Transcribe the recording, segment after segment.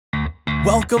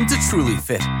Welcome to Truly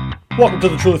Fit. Welcome to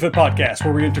the Truly Fit Podcast,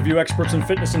 where we interview experts in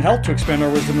fitness and health to expand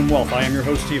our wisdom and wealth. I am your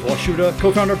host, Steve Washuta,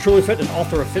 co-founder of Truly Fit and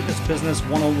author of Fitness Business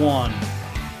 101.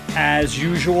 As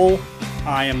usual,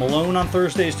 I am alone on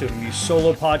Thursdays doing these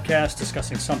solo podcasts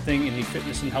discussing something in the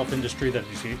fitness and health industry that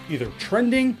is either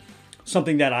trending,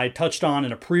 something that I touched on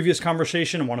in a previous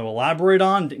conversation and want to elaborate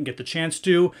on, didn't get the chance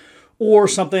to, or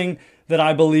something that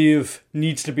I believe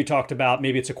needs to be talked about.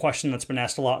 Maybe it's a question that's been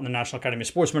asked a lot in the National Academy of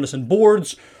Sports Medicine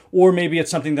boards, or maybe it's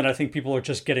something that I think people are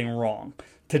just getting wrong.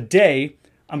 Today,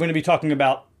 I'm going to be talking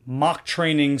about mock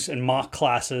trainings and mock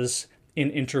classes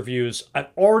in interviews. I've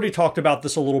already talked about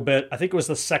this a little bit. I think it was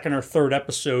the second or third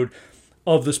episode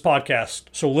of this podcast,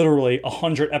 so literally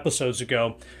 100 episodes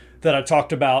ago, that I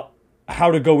talked about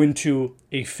how to go into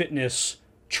a fitness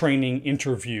training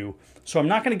interview. So I'm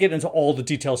not going to get into all the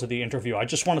details of the interview. I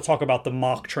just want to talk about the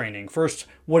mock training. First,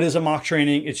 what is a mock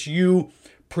training? It's you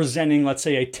presenting, let's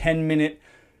say, a 10-minute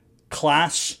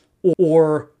class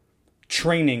or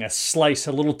training, a slice,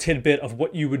 a little tidbit of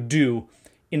what you would do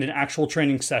in an actual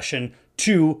training session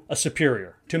to a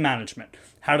superior, to management.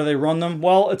 How do they run them?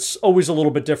 Well, it's always a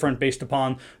little bit different based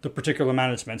upon the particular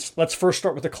managements. Let's first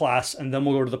start with the class, and then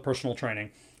we'll go to the personal training.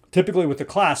 Typically with the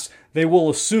class, they will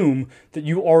assume that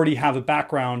you already have a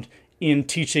background in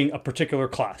teaching a particular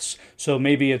class. So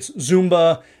maybe it's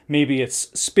Zumba, maybe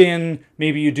it's spin,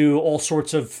 maybe you do all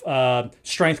sorts of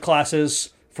strength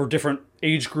classes for different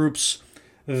age groups.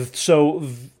 So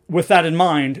with that in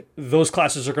mind, those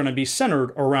classes are going to be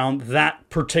centered around that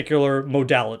particular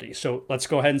modality. So let's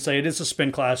go ahead and say it is a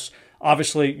spin class.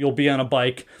 Obviously, you'll be on a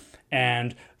bike,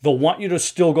 and they'll want you to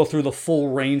still go through the full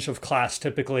range of class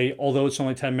typically, although it's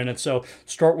only 10 minutes. So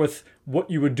start with what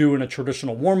you would do in a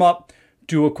traditional warm-up,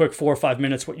 do a quick 4 or 5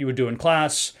 minutes what you would do in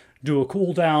class, do a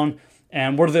cool down,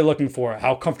 and what are they looking for?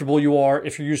 How comfortable you are,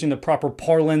 if you're using the proper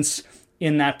parlance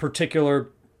in that particular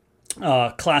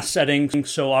class setting.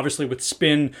 So obviously with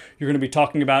spin, you're going to be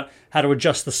talking about how to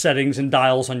adjust the settings and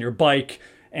dials on your bike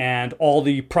and all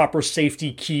the proper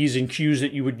safety keys and cues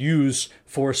that you would use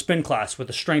for a spin class. With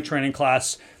a strength training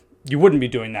class, you wouldn't be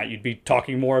doing that. You'd be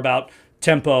talking more about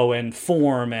tempo and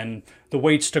form and the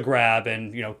weights to grab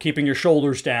and, keeping your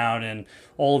shoulders down and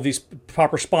all of these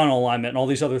proper spinal alignment and all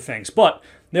these other things. But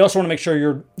they also want to make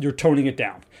sure you're toning it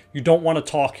down. You don't want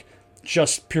to talk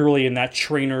just purely in that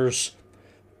trainer's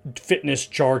fitness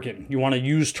jargon. You want to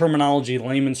use terminology,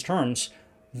 layman's terms,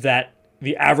 that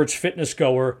the average fitness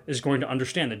goer is going to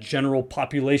understand. The general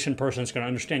population person is going to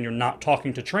understand. You're not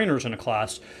talking to trainers in a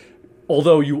class,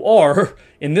 although you are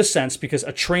in this sense, because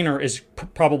a trainer is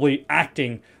probably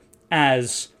acting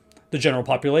as the general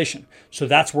population. So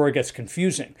that's where it gets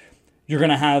confusing. You're going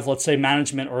to have, let's say,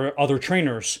 management or other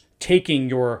trainers taking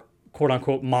your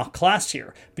quote-unquote mock class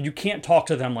here, but you can't talk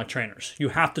to them like trainers. You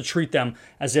have to treat them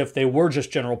as if they were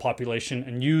just general population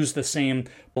and use the same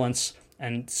balance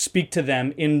and speak to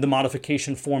them in the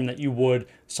modification form that you would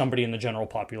somebody in the general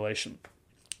population.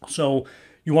 So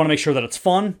you want to make sure that it's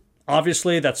fun.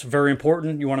 Obviously, that's very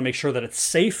important. You want to make sure that it's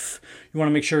safe. You want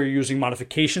to make sure you're using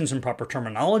modifications and proper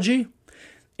terminology.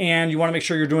 And you want to make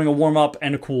sure you're doing a warm-up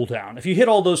and a cool-down. If you hit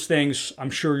all those things, I'm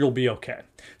sure you'll be okay.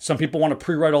 Some people want to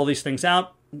pre-write all these things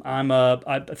out.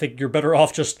 I think you're better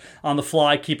off just on the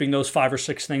fly, keeping those 5 or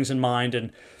 6 things in mind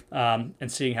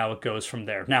and seeing how it goes from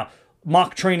there. Now,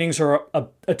 mock trainings are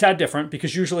a tad different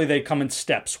because usually they come in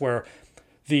steps where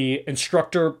the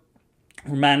instructor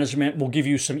or management will give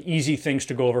you some easy things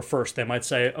to go over first. They might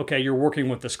say, okay, you're working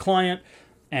with this client,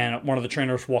 and one of the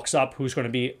trainers walks up, who's going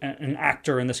to be an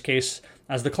actor in this case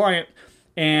as the client,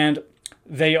 and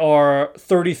they are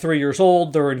 33 years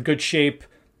old, they're in good shape,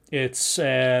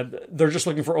 they're just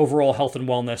looking for overall health and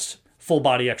wellness, full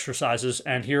body exercises,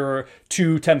 and here are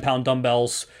 2 10-pound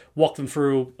dumbbells. Walk them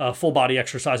through full body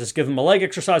exercises, give them a leg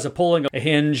exercise, a pulling, a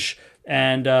hinge,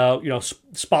 and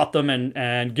spot them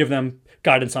and give them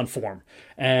guidance on form.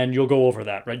 And you'll go over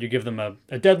that, right? You give them a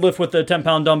deadlift with the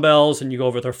 10-pound dumbbells, and you go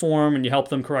over their form, and you help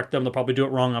them correct them. They'll probably do it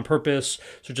wrong on purpose,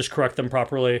 so just correct them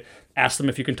properly. Ask them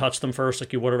if you can touch them first,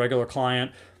 like you would a regular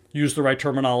client. Use the right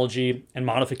terminology and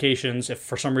modifications. If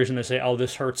for some reason they say, oh,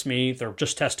 this hurts me, they're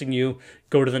just testing you,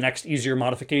 go to the next easier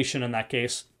modification in that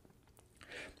case.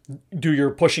 Do your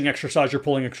pushing exercise, your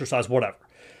pulling exercise, whatever.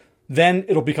 Then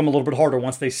it'll become a little bit harder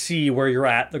once they see where you're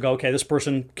at. They'll go, okay, this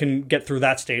person can get through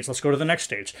that stage. Let's go to the next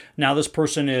stage. Now this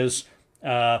person is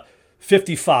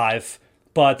 55,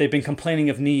 but they've been complaining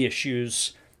of knee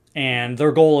issues, and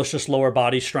their goal is just lower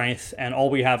body strength, and all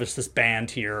we have is this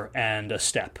band here and a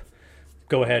step.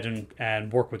 Go ahead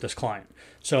and work with this client.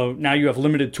 So now you have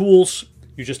limited tools.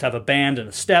 You just have a band and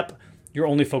a step. You're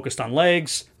only focused on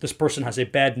legs. This person has a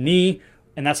bad knee.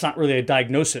 And that's not really a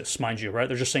diagnosis, mind you, right?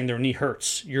 They're just saying their knee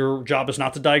hurts. Your job is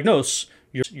not to diagnose.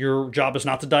 Your job is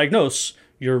not to diagnose.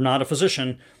 You're not a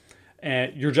physician.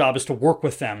 And your job is to work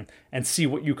with them and see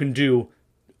what you can do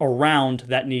around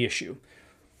that knee issue.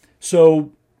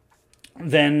 So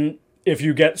then if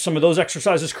you get some of those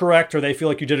exercises correct, or they feel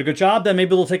like you did a good job, then maybe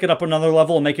they'll take it up another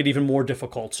level and make it even more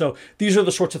difficult. So these are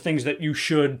the sorts of things that you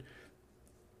should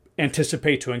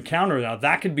anticipate to encounter. Now,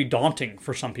 that could be daunting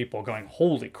for some people, going,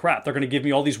 holy crap, they're going to give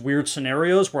me all these weird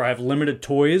scenarios where I have limited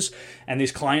toys and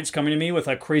these clients coming to me with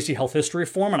a crazy health history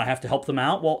form and I have to help them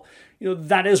out. Well,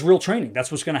 that is real training. That's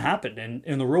what's going to happen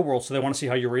in the real world. So they want to see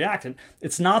how you react. And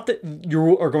it's not that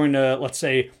you are going to, let's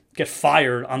say, get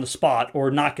fired on the spot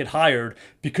or not get hired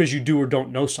because you do or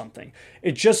don't know something.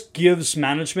 It just gives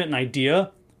management an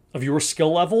idea of your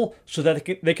skill level so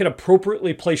that they can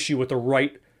appropriately place you with the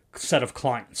right set of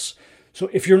clients. So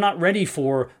if you're not ready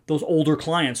for those older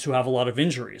clients who have a lot of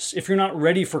injuries, if you're not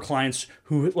ready for clients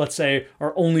who, let's say,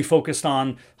 are only focused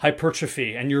on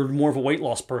hypertrophy and you're more of a weight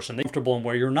loss person, they're comfortable in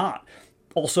where you're not.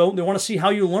 Also, they want to see how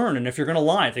you learn. And if you're going to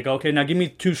lie, they go, okay, now give me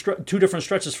two different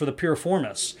stretches for the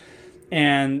piriformis.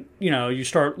 And, you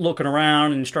start looking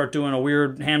around and you start doing a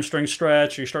weird hamstring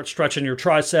stretch, or you start stretching your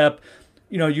tricep.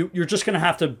 You're just going to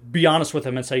have to be honest with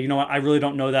them and say, you know what, I really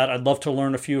don't know that. I'd love to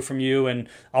learn a few from you and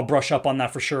I'll brush up on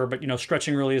that for sure. But,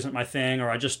 stretching really isn't my thing, or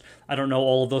I don't know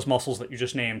all of those muscles that you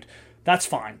just named. That's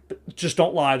fine. But just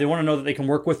don't lie. They want to know that they can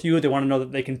work with you. They want to know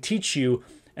that they can teach you,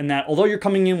 and that although you're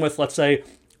coming in with, let's say,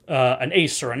 an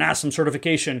ACE or an ASM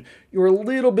certification, you're a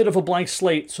little bit of a blank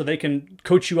slate, so they can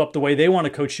coach you up the way they want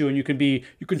to coach you, and you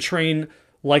can train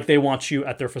like they want you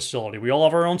at their facility. We all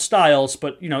have our own styles,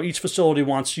 but each facility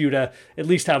wants you to at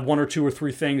least have one or two or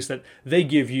three things that they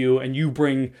give you and you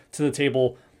bring to the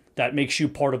table that makes you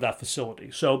part of that facility.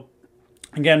 So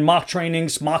again, mock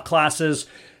trainings, mock classes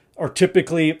are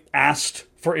typically asked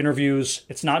for interviews.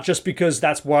 It's not just because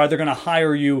that's why they're going to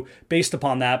hire you based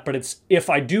upon that, but it's if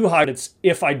I do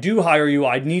hire you,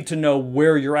 I need to know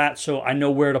where you're at so I know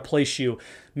where to place you.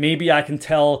 Maybe I can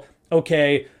tell,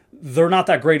 okay, they're not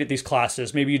that great at these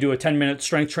classes. Maybe you do a 10-minute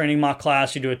strength training mock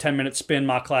class, you do a 10-minute spin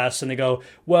mock class, and they go,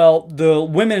 well, the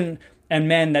women and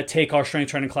men that take our strength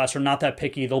training class are not that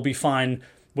picky. They'll be fine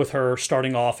with her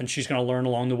starting off and she's going to learn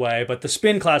along the way. But the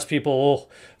spin class people,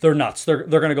 they're nuts. They're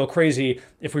going to go crazy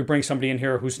if we bring somebody in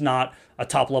here who's not a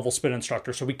top-level spin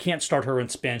instructor. So we can't start her in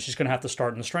spin. She's going to have to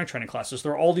start in the strength training classes.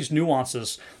 There are all these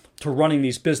nuances to running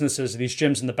these businesses, these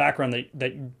gyms in the background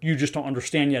that you just don't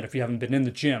understand yet if you haven't been in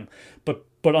the gym.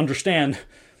 But understand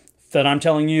that I'm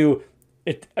telling you,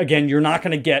 again, you're not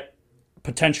going to get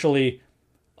potentially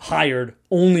hired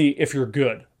only if you're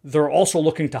good. They're also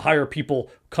looking to hire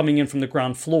people coming in from the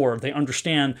ground floor. They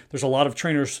understand there's a lot of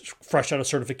trainers fresh out of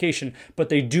certification, but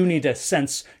they do need to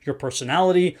sense your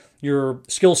personality, your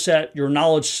skill set, your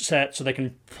knowledge set, so they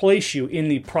can place you in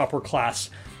the proper class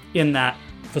in that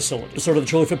facility. So to the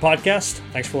Truly Fit Podcast,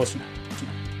 thanks for listening.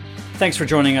 Thanks for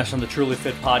joining us on the Truly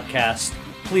Fit Podcast.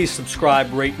 Please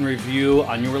subscribe, rate, and review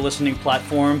on your listening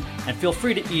platform, and feel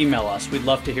free to email us. We'd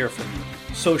love to hear from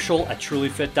you.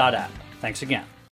 social@trulyfit.app. Thanks again.